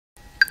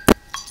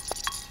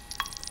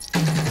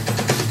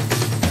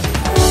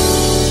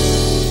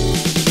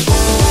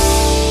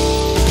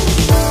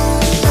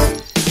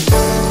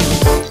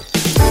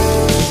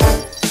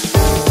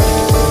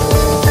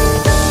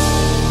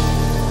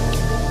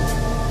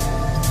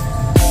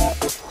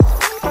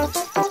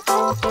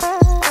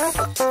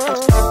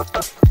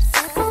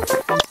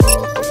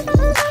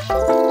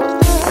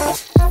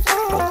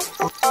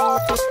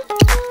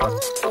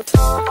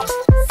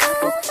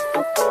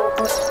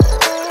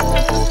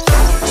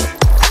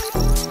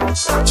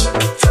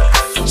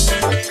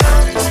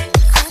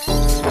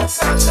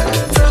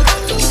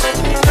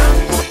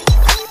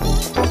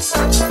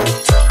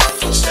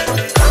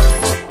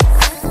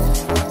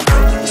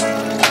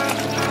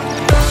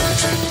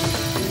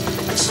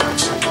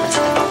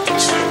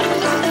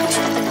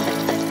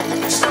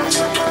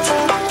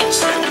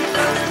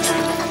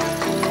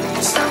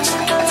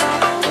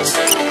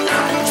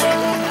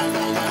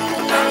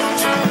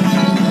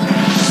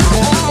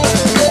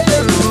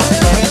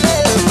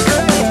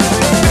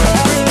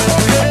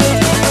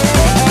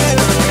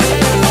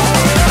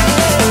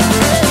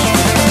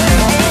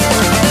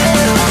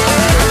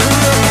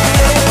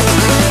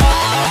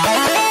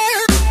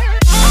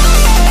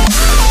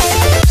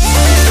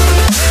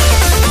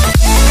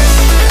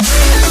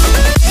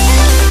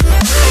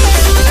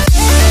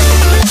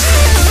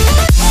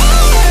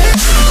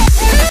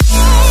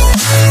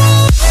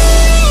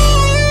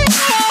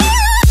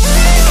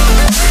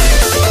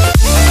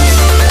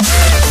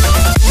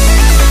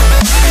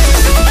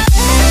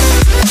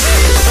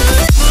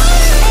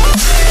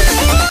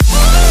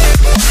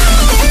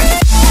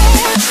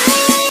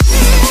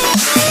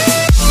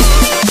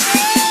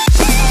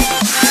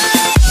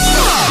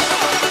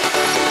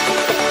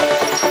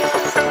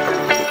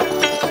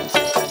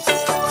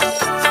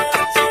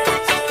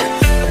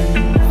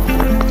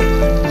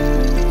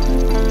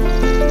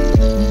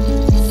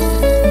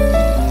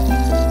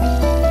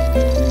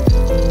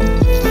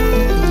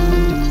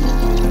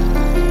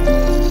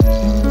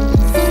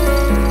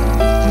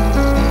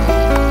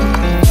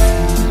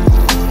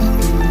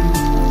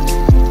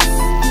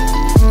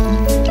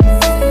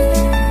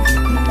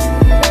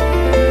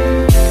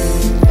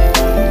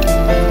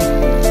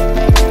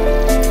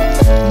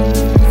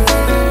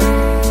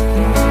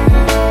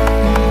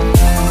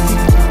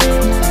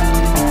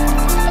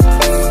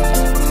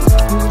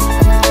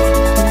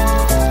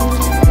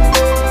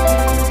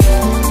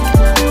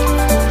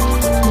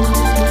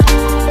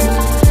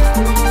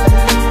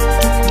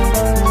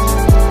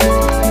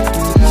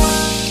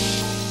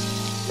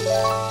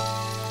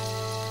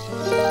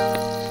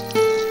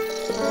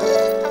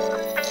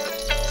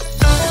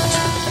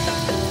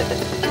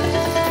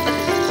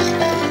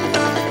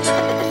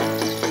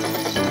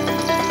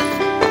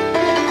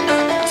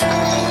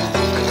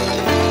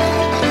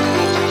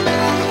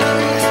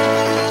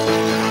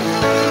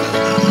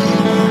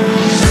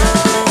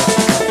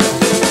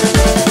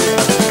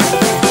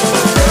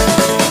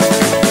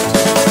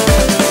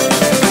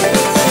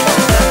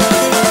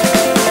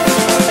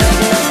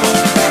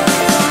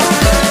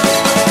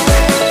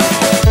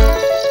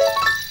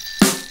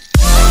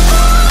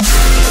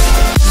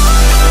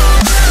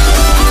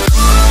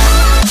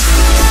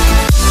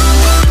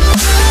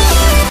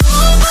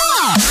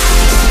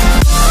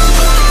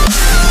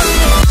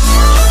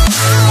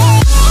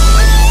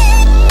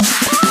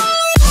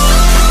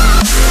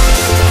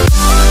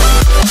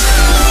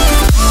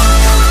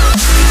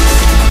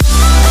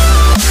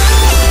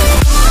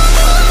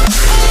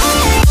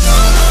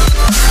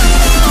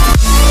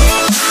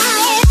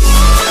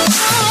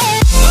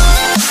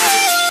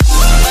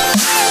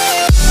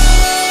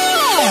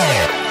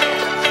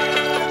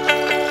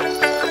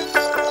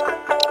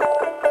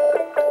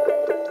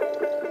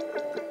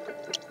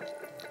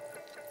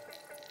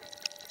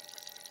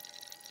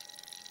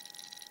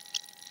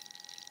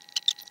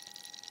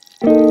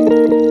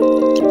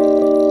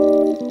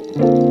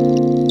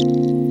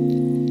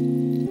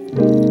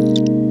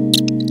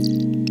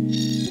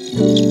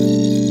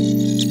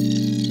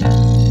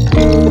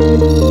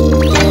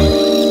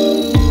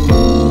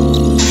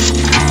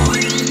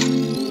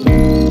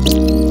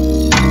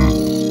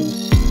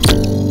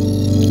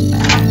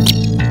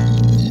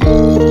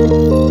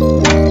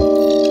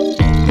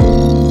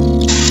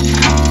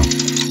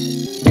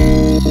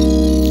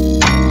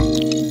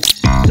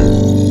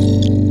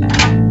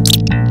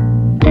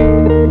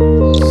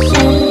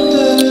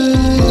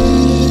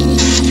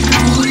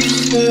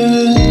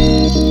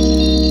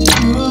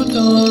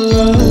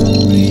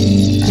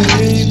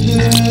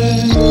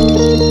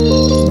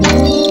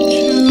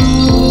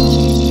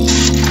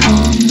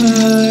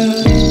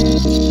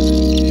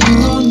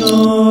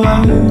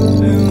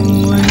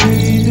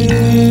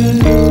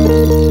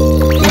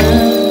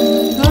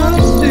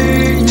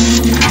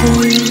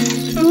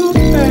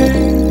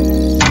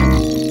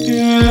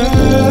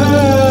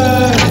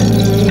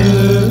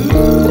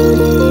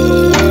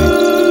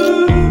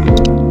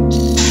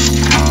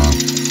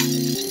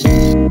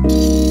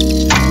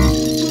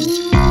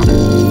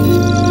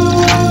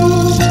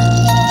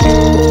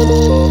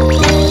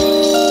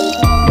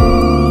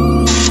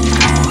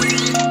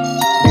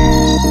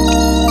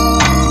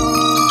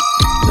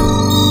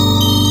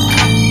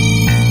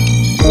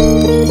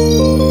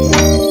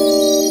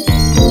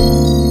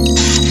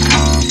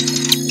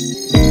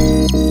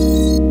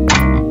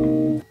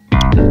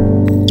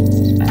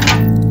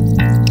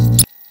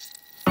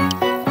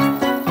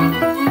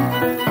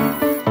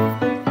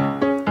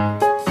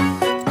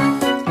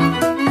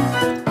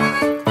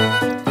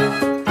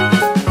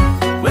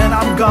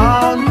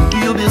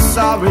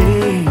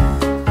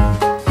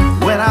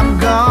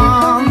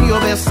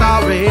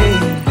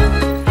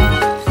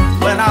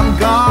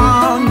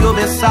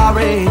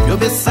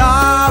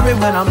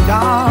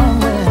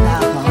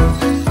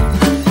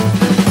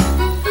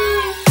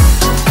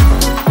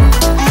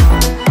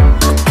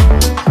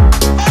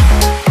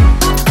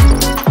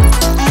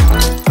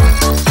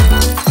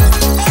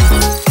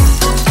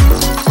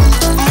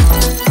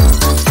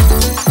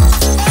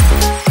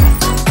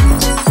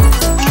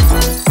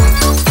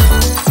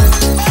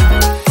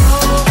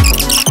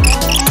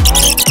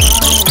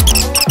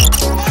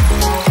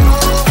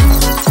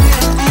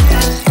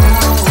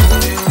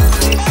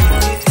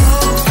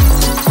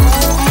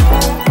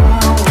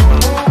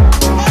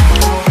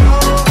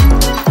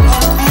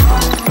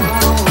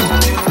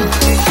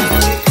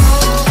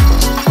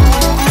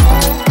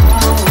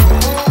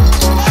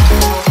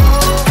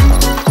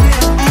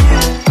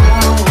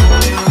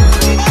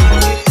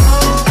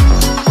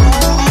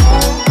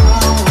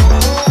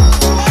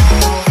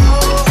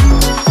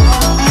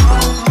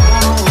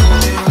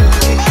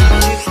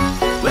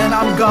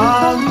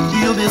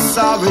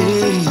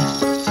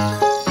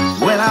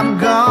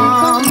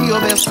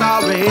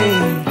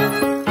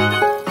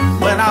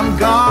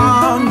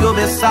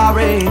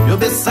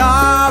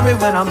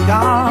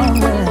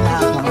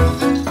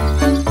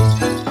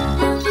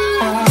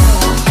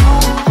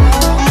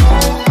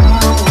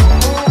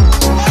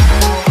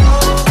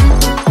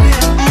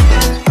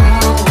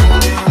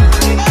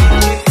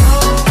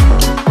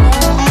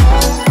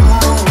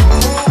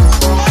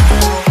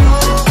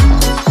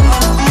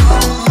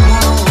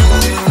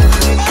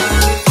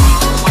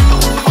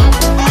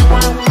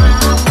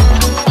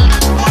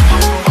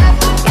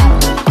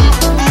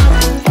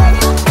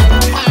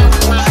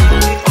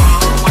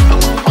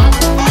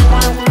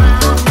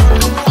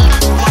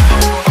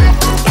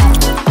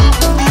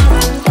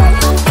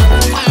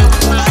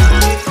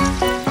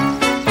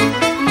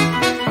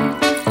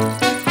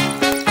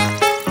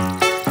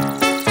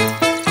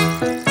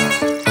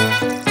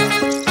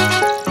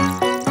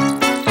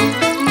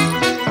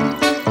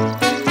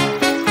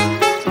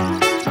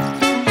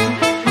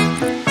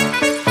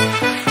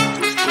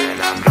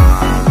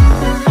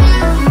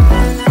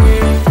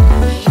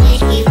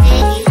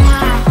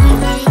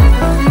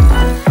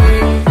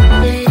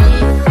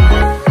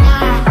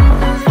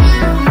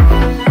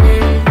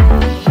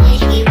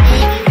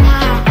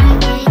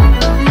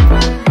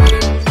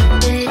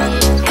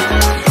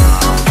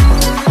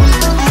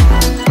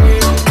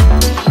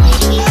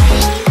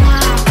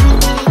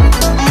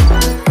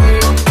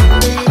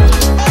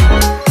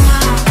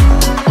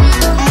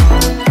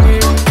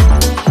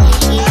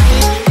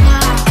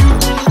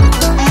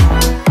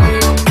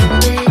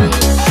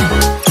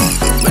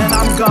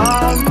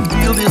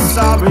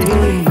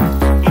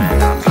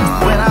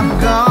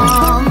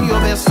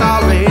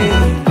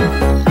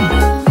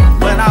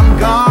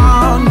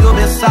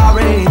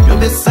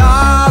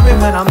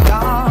I'm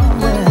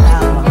gone, when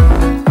I'm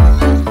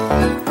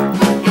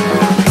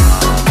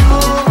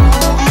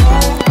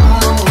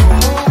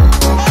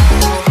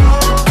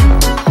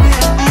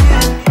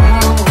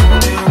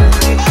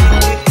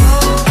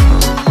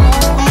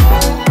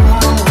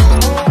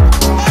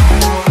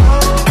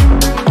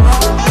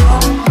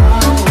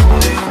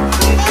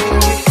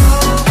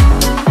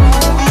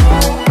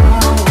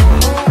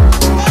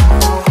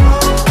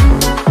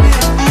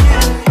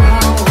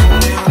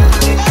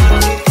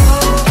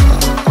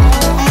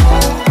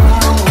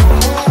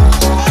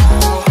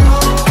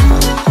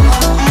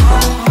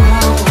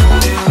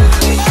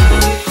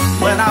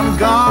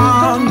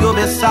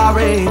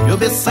you'll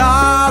be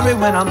sorry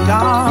when I'm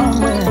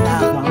gone, when I'm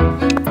gone.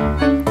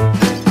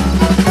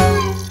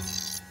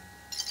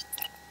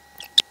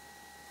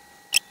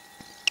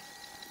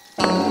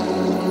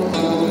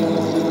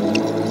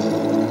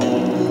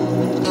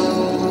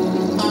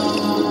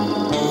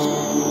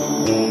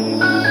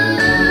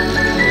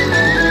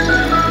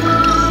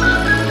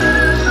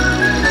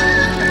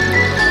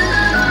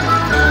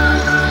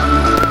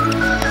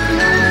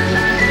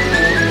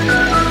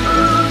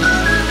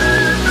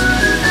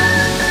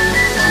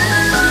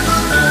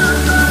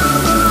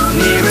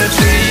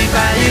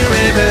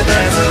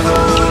 There's a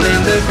hole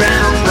in the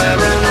ground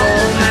where an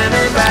old man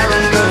of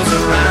iron goes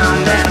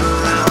around and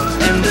around.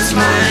 And this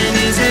mine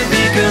is a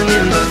beacon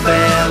in the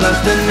veil of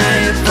the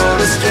night. For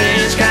a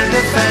strange kind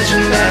of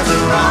fashion, there's a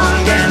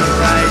wrong and a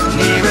right.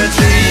 Near a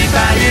tree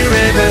by a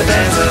river,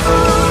 there's a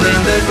hole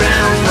in the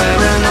ground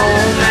where an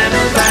old man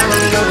of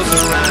iron goes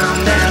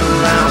around and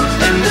around.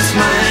 And this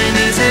mine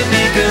is a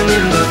beacon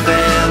in the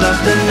veil of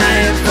the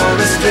night. For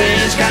a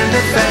strange kind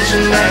of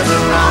fashion, there's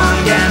a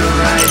wrong and a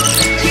right.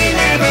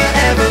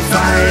 Ever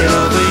fight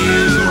over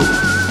you.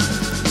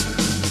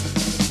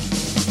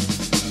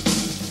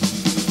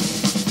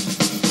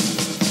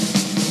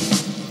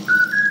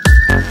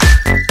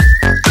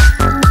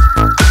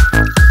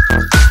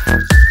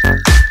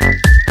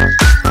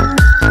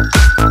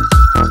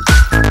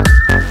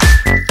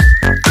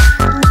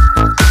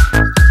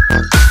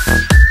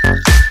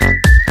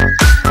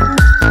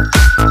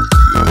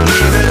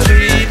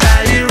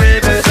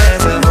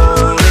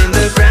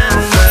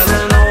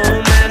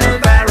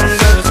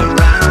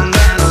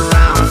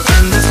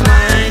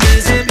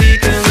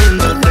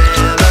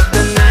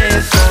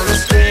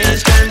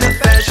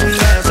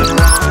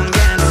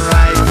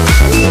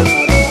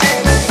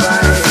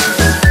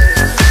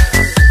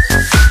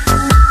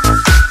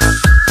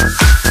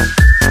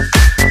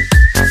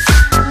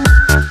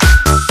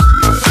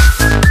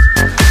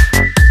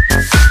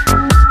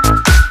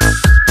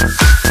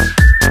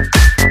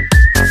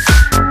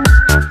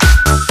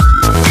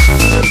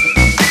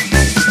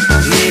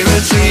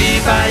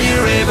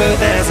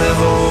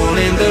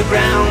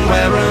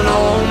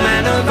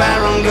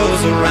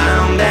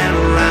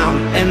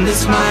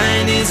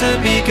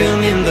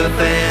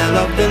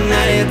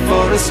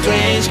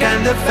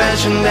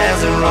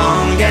 There's a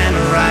wrong and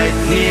a right.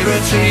 Near a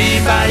tree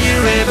by a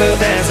river,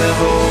 there's a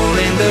hole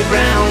in the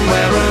ground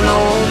where an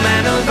old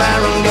man of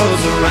iron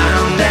goes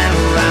around and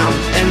around.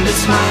 And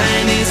this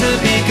mine is a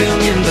beacon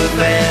in the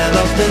veil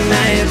of the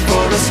night.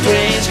 For a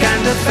strange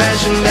kind of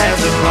fashion,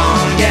 there's a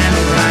wrong and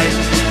a right.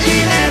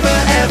 He never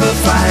ever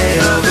fight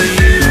over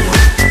you.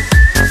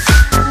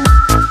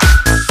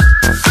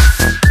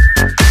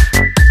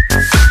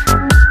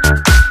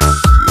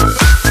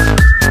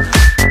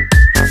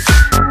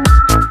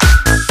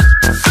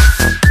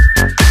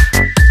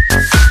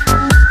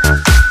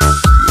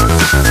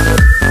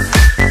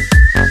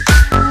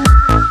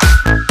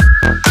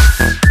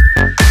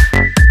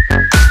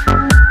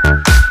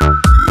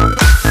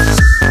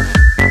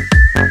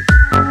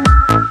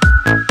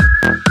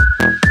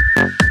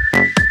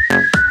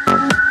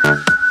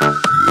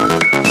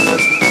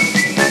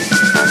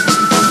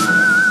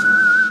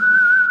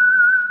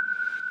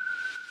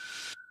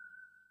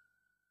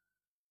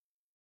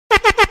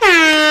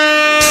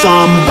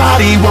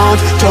 Somebody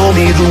once told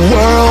me the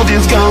world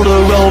is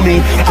gonna roll me.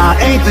 I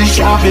ain't the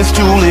sharpest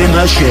tool in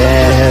the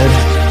shed.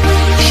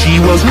 She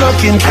was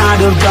looking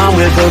kind of dumb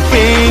with her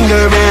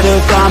finger and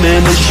her thumb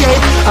in the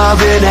shape of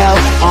an L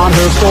on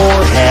her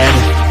forehead.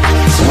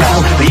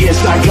 Well, the years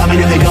start coming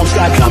and they don't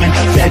stop coming.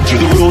 Fed you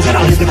the rules and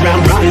I'll hit the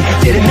ground running.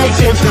 Didn't make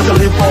sense not to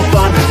live for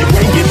fun. Your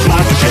brain gets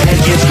smart but your head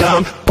gets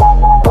dumb.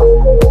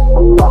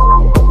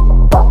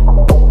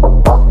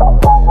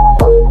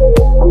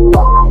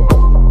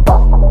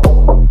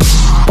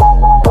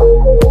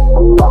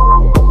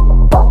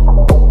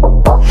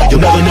 You'll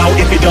never know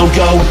if you don't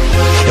go.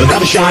 You'll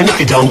never shine if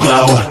you don't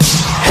glow.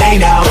 Hey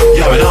now,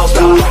 you're an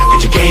all-star.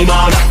 Get your game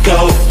on,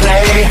 go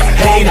play.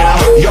 Hey now,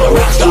 you're a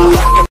rock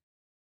star.